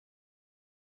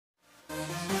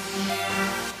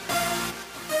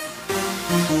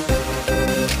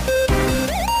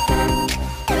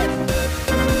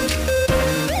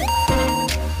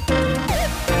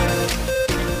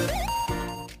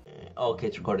Okay,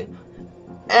 it's recording.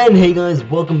 And hey guys,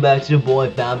 welcome back to the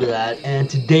boy Fabulous, and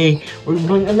today we're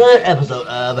doing another episode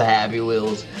of Happy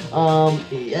Wheels.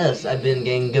 Yes, I've been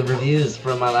getting good reviews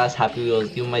from my last Happy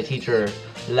Wheels. Even my teacher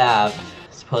laughed,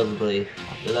 supposedly.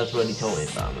 That's what he told me,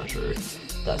 but I'm not sure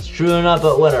if that's true or not,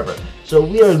 but whatever. So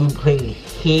we are playing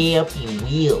Happy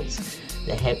Wheels.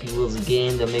 The Happy Wheels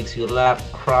game that makes you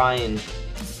laugh, cry, and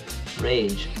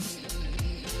rage.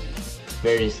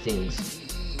 Various things.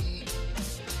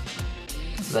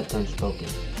 Left hand's broken.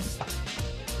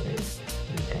 Okay.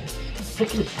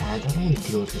 Freaking ads, I don't want to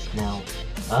deal with this now.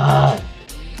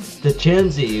 The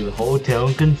Chansey Hotel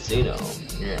and Casino.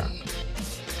 Yeah.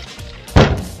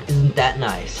 Isn't that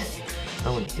nice? I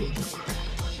don't want to deal with this crap.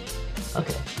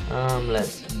 Okay,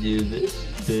 let's do this.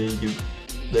 Here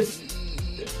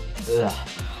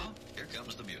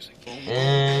comes the music.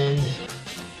 And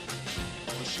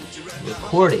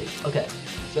recording. Okay.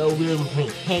 So we're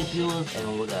playing Happy Wheels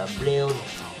and we're gonna build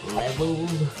levels,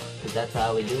 because that's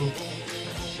how we do.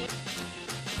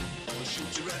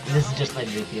 And this is just my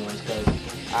drinking ones, because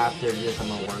after this I'm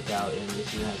gonna work out and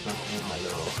this one has something in my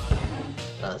little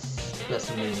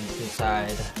specimens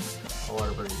inside, or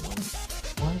whatever you want.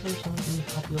 Why is there something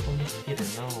popping up on this computer?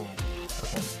 No.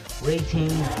 Okay.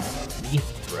 Rating,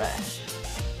 refresh.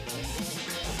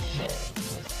 Okay,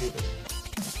 let's do this.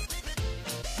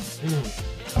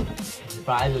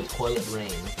 Survive the toilet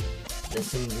rain. This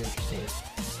seems interesting.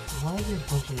 Why is there a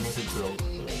bunch of naked girls?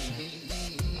 No,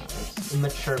 it's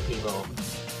immature people.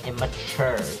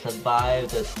 Immature. Survive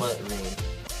the toilet rain.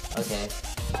 Okay.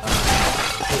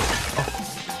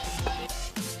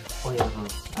 Oh yeah,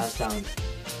 sound.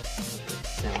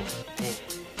 Okay,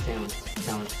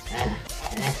 sound.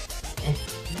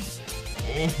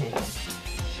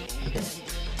 Okay.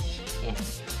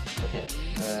 Okay.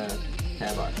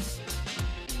 Tab bar.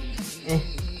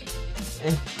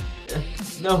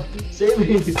 No, save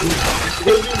me! Save me!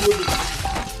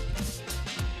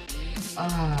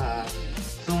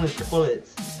 So many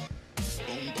toilets.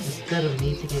 Instead of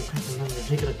me taking a crap on them, they're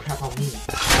taking a crap on me.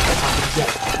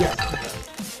 Yes.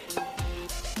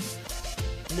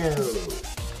 No.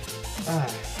 I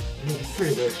mean, it's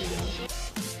pretty dirty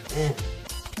though.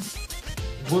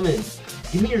 Woman,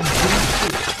 give me your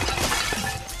food.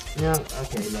 No,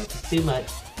 okay, no, it's too much.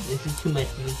 This is too much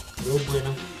for me. No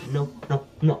bueno.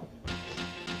 No.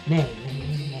 Nay.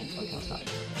 Okay, I'll stop.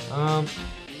 This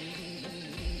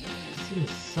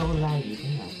seems so laggy,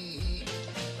 damn.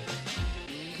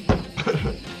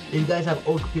 If you guys have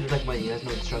old computers like mine, you guys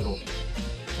know the struggle.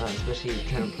 Especially if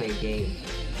you're trying to play a game.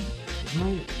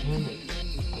 Okay,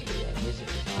 yeah, music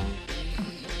is on.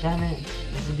 Damn it.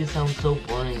 This is gonna sound so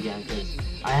boring again, because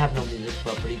I have no music,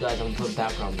 but for you guys, I'm gonna put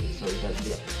background music, so you guys be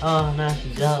like, oh, nice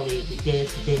and jolly,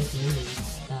 dance.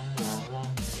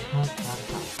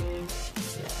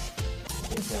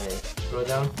 Okay, scroll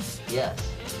down. Yes.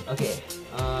 Okay.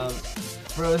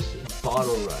 First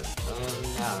bottle run.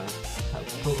 Now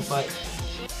Poke Fight.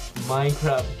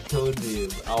 Minecraft Kill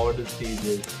Noob. I want to see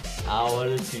this.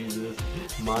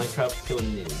 Minecraft Kill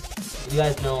Noob. You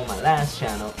guys know on my last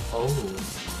channel. Oh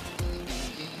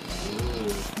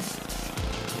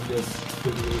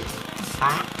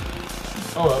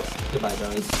well, goodbye,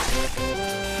 darling.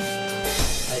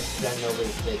 I ran over the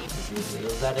stick.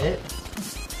 Was that it?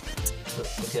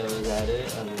 Okay, was that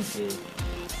it? I'm gonna see.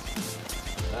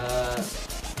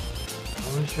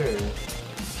 I'm not sure.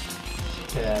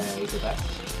 Can I go back?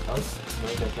 Oh, no,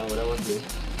 that's not what I want to do.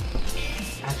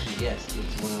 Actually, yes,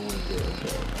 it's what I want to do.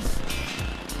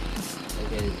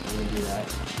 Okay, I'm gonna do that.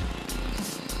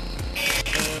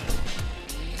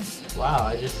 Wow,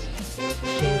 I just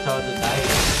chainsawed the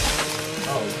diagram.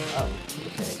 Oh,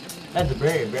 okay. That's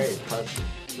very, very pleasant.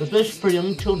 Especially for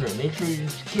young children. Make sure your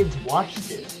kids watch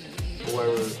this. Or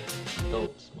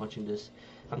adults watching this.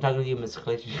 I'm talking to you, Mr.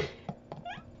 Clayton.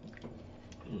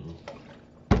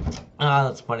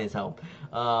 That's funny as hell.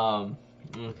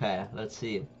 Okay, let's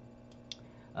see.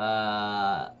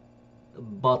 Bottle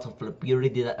flip. You already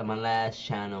did that on my last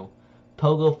channel.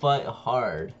 Pogo Fight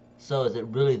hard. So is it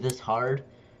really this hard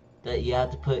that you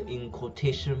have to put in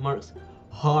quotation marks?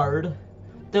 Hard?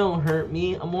 Don't hurt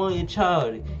me. I'm only a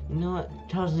child. You know what?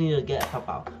 Childs need to get help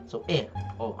out. So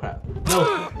oh crap.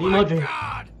 No. Emoji.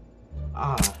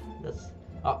 That's.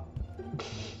 Oh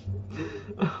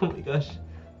my gosh.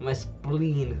 My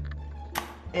spleen.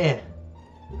 I'm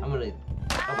gonna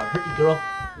hurt you, girl.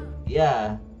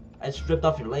 Yeah. I stripped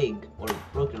off your leg. Or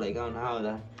broke your leg. I don't know how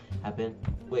that happened.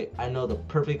 Wait, I know the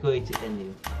perfect way to end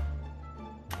you.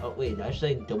 Oh wait, should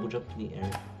I double jump in the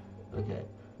air? Okay.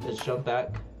 Let's jump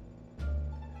back.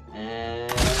 And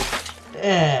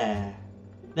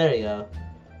there you go.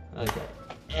 Okay.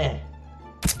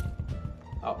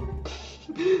 Oh.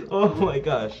 Oh my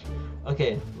gosh.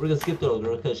 Okay, we're gonna skip the little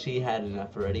girl because she had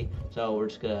enough already. So we're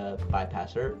just gonna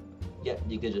bypass her. Yep,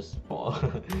 you could just fall.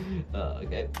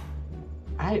 Okay.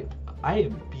 I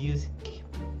abuse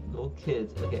little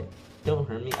kids. Okay, don't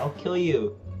hurt me. I'll kill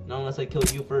you. Not unless I kill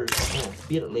you first. Yeah,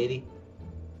 beat it, lady.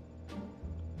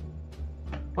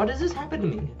 Why does this happen to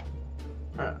me?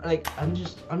 Like I'm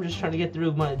just trying to get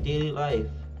through my daily life.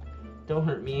 Don't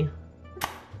hurt me.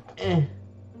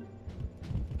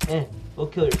 Go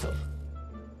kill yourself.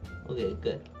 Okay,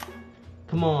 good.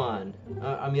 Come on.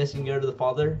 I'm guessing you're the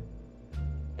father,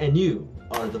 and you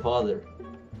are the father.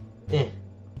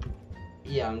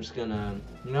 Yeah, I'm just gonna.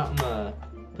 You know, I'm gonna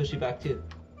push you back too.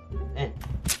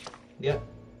 Yep.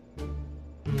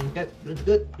 Okay, that's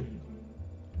good.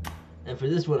 And for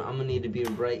this one, I'm gonna need to be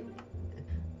right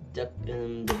duck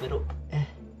in the middle.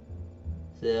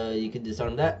 So you can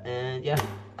disarm that, and yeah.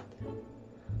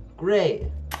 Great.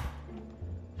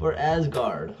 For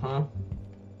Asgard, huh?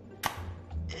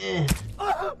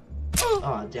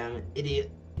 Oh, damn it,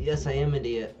 idiot. Yes, I am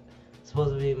idiot.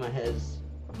 Supposedly my head's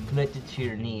connected to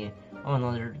your knee. Oh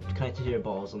no, they're connected to your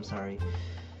balls. I'm sorry.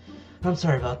 I'm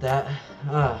sorry about that.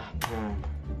 Ah,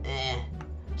 man.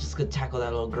 Just gonna tackle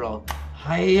that little girl.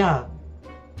 Hiya!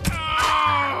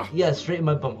 Yeah, straight in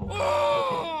my bumhole.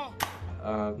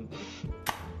 Okay.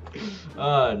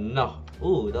 No.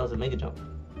 Ooh, that was a mega jump.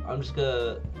 I'm just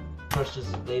gonna crush this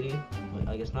lady. Wait,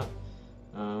 I guess not.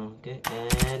 Okay,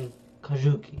 and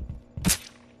Kajuki.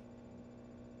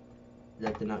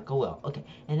 That did not go well. Okay,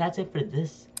 and that's it for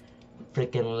this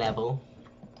freaking level.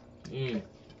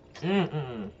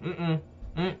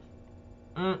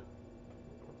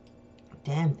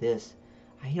 Damn this.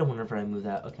 I hate it whenever I move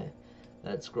that. Okay,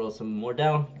 let's scroll some more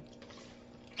down.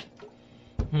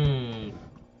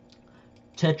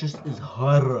 Tetris is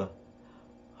harder.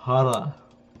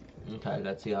 Okay,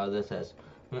 let's see how this is.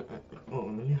 Oh,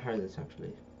 let me hide this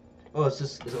actually. Oh, it's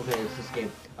okay, it's this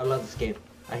game. I love this game.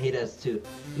 I hate it too.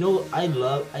 You know what I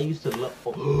used to love.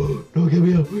 Oh, no, get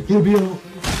me out, get me out.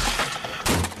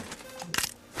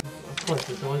 Of course,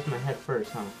 it's always my head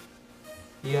first, huh?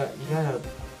 You gotta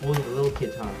bully the little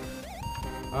kids, huh?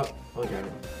 Oh, damn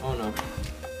it. Oh no.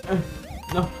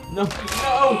 No.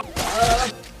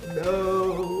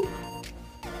 No.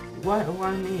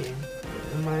 Why me?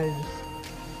 Am I just...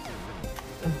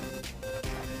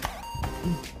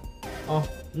 Oh,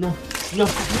 no.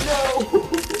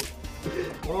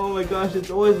 Oh my gosh, it's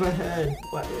always my head.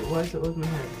 Why is it always my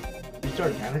head?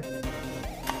 Restart, damn it.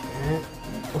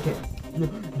 Okay.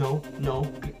 No.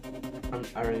 I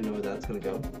already know where that's gonna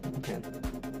go. Okay.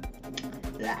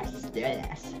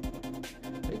 Yes.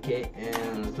 Okay,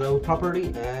 and let's load properly,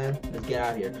 and let's get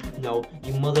out of here. No,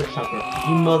 you mother trucker.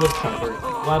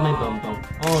 Why my bum?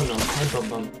 Oh no, my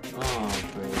bum. Oh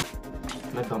great,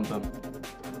 my bum.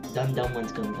 Dumb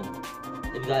one's gum.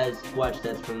 If you guys watch,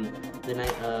 that's from the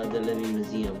Night of the Living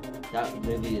Museum. That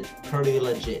movie is pretty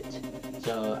legit,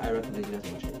 so I recommend you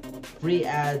guys watch it. Free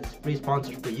ads, free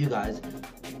sponsors for you guys.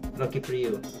 Lucky for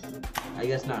you. I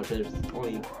guess not, because there's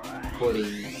only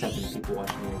 47 people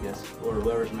watching me, I guess. Or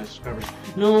whoever's my subscribers.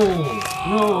 No,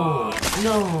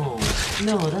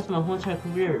 that's my whole entire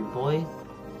career, boy.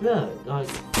 Look, like,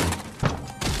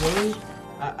 really?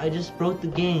 I just broke the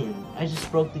game.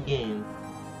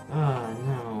 Ah,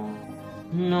 no.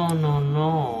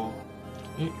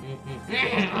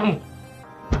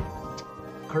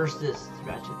 Curse this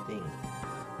ratchet thing.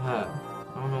 I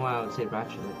don't know why I would say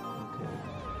ratchet. Okay,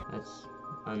 that's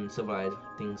uncivilized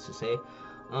things to say.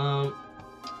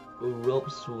 Rope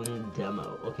swing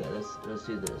demo. Okay, let's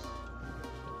do this.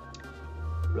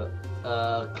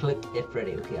 Click if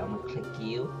ready. Okay, I'm gonna click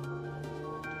you.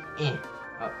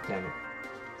 Oh, damn it.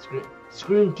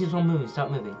 Screen keeps on moving.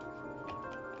 Stop moving.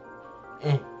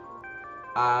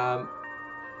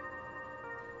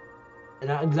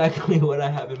 Not exactly what I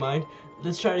have in mind.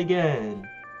 Let's try it again.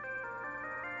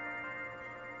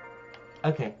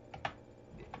 Okay.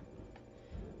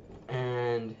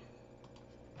 And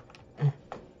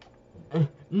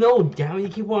no, damn it, you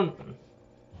keep on.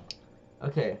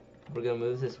 Okay, we're gonna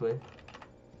move this way.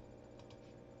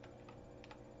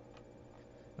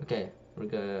 Okay, we're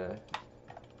gonna.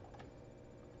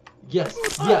 Yes,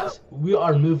 we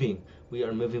are moving.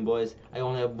 Boys. I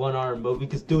only have one arm, but we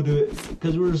can still do it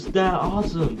because we're just that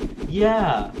awesome.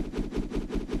 Yeah.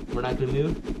 We're not gonna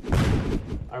move.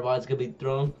 Our body's gonna be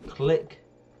thrown. Click.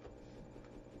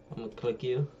 I'm gonna click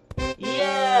you.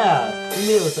 Yeah! We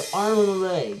made it with the arm and the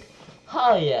leg.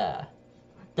 Oh yeah!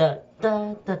 I'm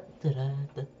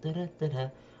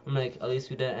like, at least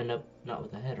we didn't end up not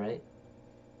with the head, right?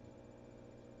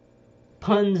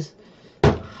 Puns!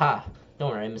 Ha!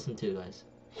 Don't worry, I missed them too, guys.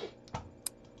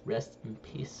 Rest in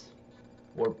peace.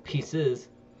 Or pieces.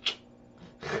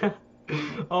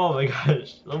 Oh my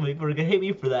gosh. Some people are gonna hate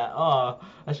me for that. Oh,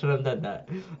 I shouldn't have done that.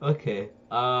 Okay.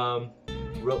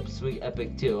 Rope swing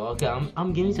epic too. Okay,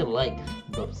 I'm getting to like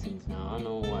rope swings now. I don't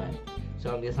know why.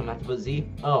 So I guess I'm gonna have to put Z.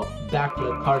 Oh,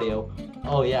 backflip cardio.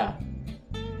 Oh yeah.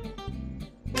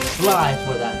 Fly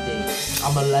for that thing.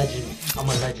 I'm a legend. I'm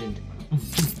a legend.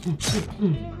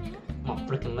 I'm a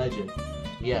freaking legend.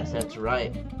 Yes, that's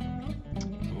right.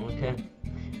 Okay.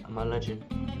 I'm a legend.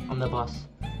 I'm the boss.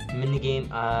 Minigame,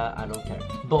 I don't care.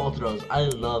 Ball throws. I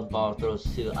love ball throws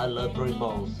too. I love throwing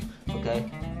balls. Okay?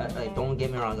 Don't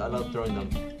get me wrong. I love throwing them.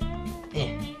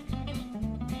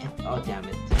 Oh, damn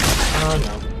it. Oh,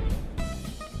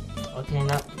 no. Okay,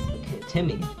 now. Okay,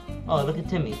 Timmy. Oh, look at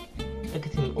Timmy. Look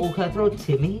at Timmy. Oh, can I throw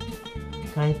Timmy?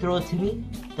 Can I throw Timmy?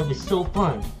 That'd be so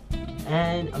fun.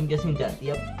 And I'm guessing death.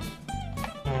 Yep.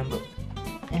 And look.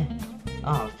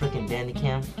 Oh, freaking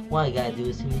Bandicam. Why you gotta do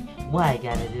this to me? Why you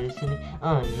gotta do this to me?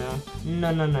 Oh, no.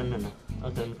 No.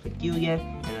 Okay, let me click you again.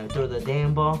 And I throw the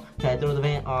damn ball. Can I throw the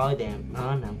van? Oh, damn.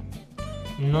 Oh, no.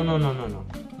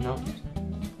 No.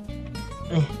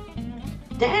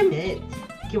 Damn it.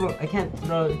 Come on, I can't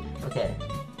throw it. Okay.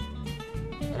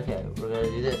 Okay, we're gonna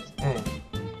do this.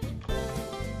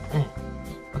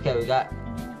 Okay, we got...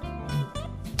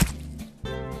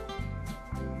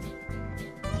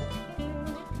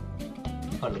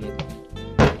 Hold on.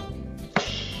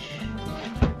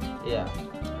 Yeah,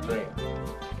 great.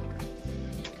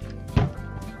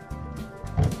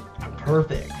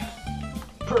 Perfect.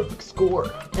 Perfect score.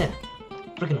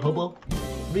 Freaking hobo.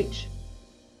 Reach.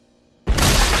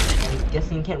 I'm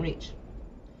guessing you can't reach.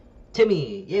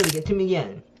 Timmy. Yeah, we get Timmy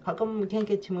again. How come we can't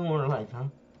get Timmy more alive, huh?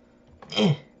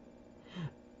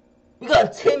 We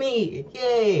got Timmy!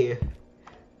 Yay!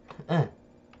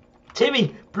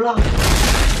 Timmy! Block!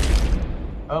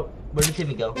 Oh, where did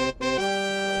Timmy go?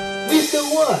 We still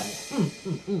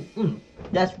won!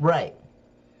 That's right.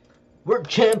 We're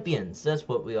champions. That's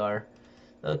what we are.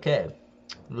 Okay.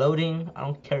 Loading. I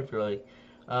don't care if you're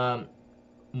loading.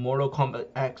 Mortal Kombat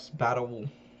X battle.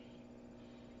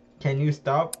 Can you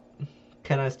stop?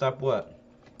 Can I stop what?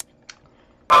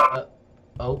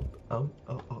 Oh.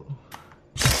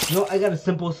 No, I got a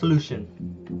simple solution.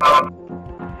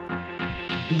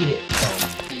 Beat it.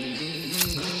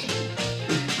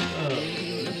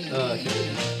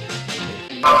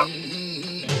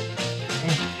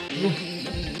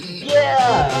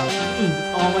 Yeah!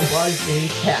 Oh my god, it's getting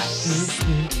tapped.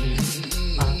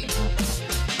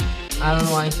 I don't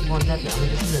know why I keep on tapping. I'm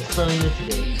just gonna slow it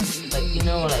today. Like, you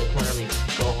know, like whenever you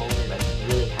go home and like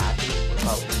really happy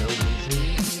about no reason.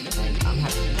 Like, I'm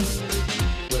happy for no reason.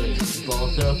 Whether it's ball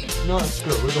throw. No,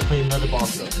 screw it. We're gonna play another ball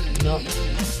throw. You know?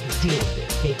 Deal with it.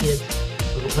 Okay, kids?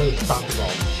 We're gonna play with soccer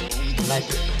balls. Nice.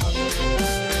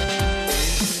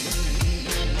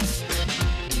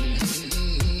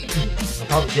 I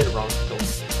probably did it wrong, so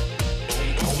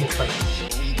almost like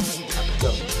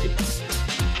go.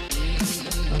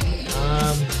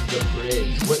 The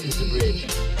bridge. What is the bridge?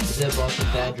 Is that about the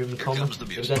bad dream coma? If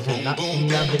you guys have not seen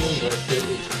that video, you gotta say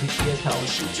it's creepy as hell.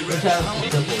 Let's have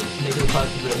it simple. Just make it across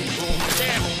the bridge.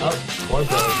 Oh, poor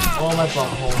bridge. Oh, my bum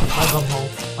home. My bum home.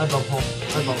 My bum home.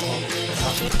 My bum home.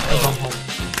 My bum home.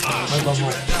 My bum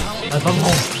home. My bum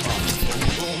home.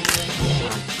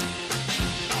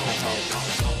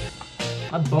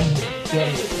 My bum home.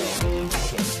 Getting it though.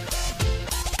 Okay.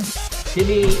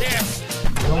 Timmy.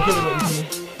 Don't care about you,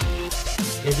 Timmy.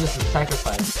 It's just a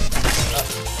sacrifice.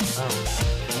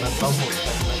 My bum hole.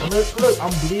 Look,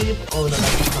 I'm bleeding. Oh no,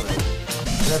 that's coming.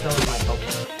 That's always my bum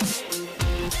hole.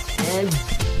 And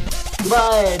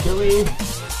goodbye, Billy.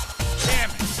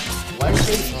 Why is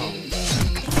it? Oh.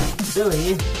 Billy.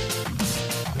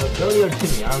 No, Billy or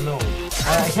Timmy, I don't know.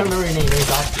 I can't remember your name.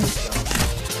 There's options, so.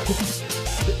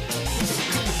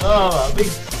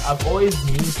 I've always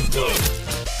mean to Billy.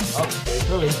 Oh, there's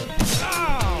Billy.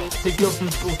 Take you up from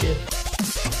school, kid.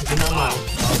 You're not mine.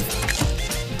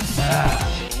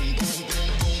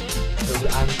 So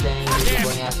I'm saying we're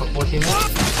going to ask for 14 minutes.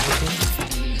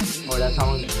 14? Or that's how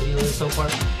long the video is so far.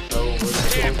 So we're going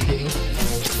to continue.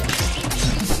 And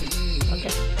yeah.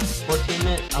 Okay. 14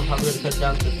 minutes. I'm probably going to cut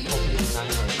down to hopefully 9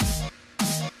 or 8.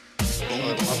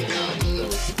 Or probably 9. So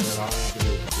keep it long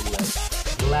video.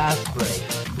 Glass break.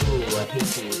 Ooh, I hate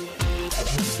these. I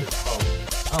hate this.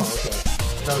 Oh, okay.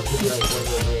 That was gonna be like one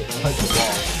where they punch the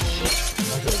wall.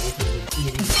 Okay, this is an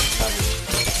easy cover.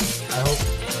 I hope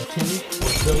Timmy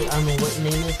or Billy, I don't know what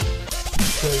name is.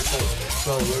 Because like,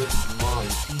 bro, your mom,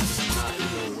 she did not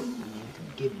know what name to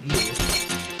give you.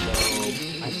 So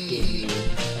I gave you a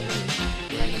name.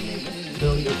 Random name.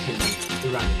 Billy or Timmy.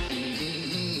 You're right.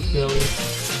 Billy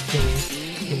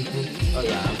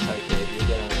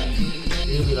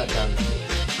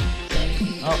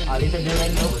 5,000. Oh, at least I did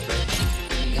like Nova, right?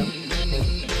 Yep.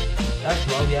 That's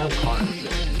why we have cards.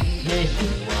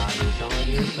 Nationwide or something like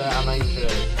this, I'm not even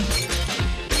sure.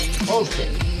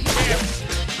 Bullshit. Yep.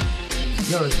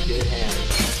 You're in good hands.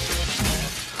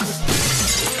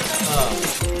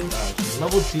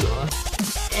 Level 2, huh?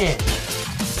 And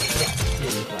yeah,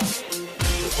 really fast.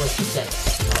 What's the set?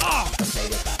 Okay,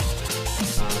 get that.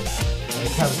 I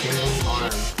have a dangling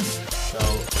arm. So,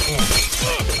 and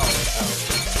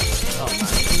oh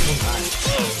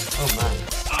my.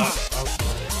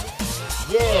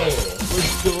 Yeah, we're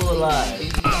still alive.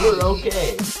 We're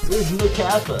okay. There's no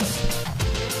Kappa.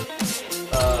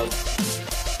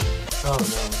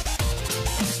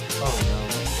 Oh no.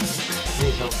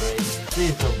 Please don't break.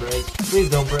 Please don't break. Please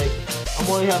don't break. I'm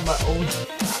only having my own.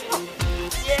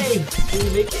 Yay! Can we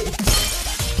make it?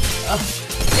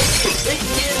 Make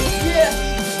it! Yes!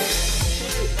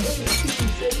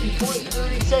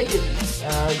 18.30 seconds.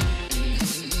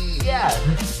 Yeah.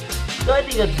 So I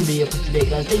think that's gonna be it for today,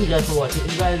 guys. Thank you guys for watching.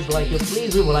 If you guys like it,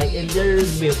 please leave a like. And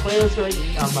there's gonna be a playlist right.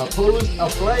 A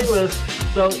playlist.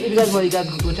 So if you guys want, you guys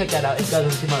can go check that out. If you guys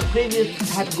want to see my previous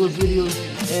Happy Wheels videos,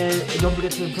 and don't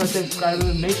forget to press that subscribe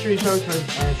button. Make sure you share it,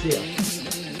 and see ya.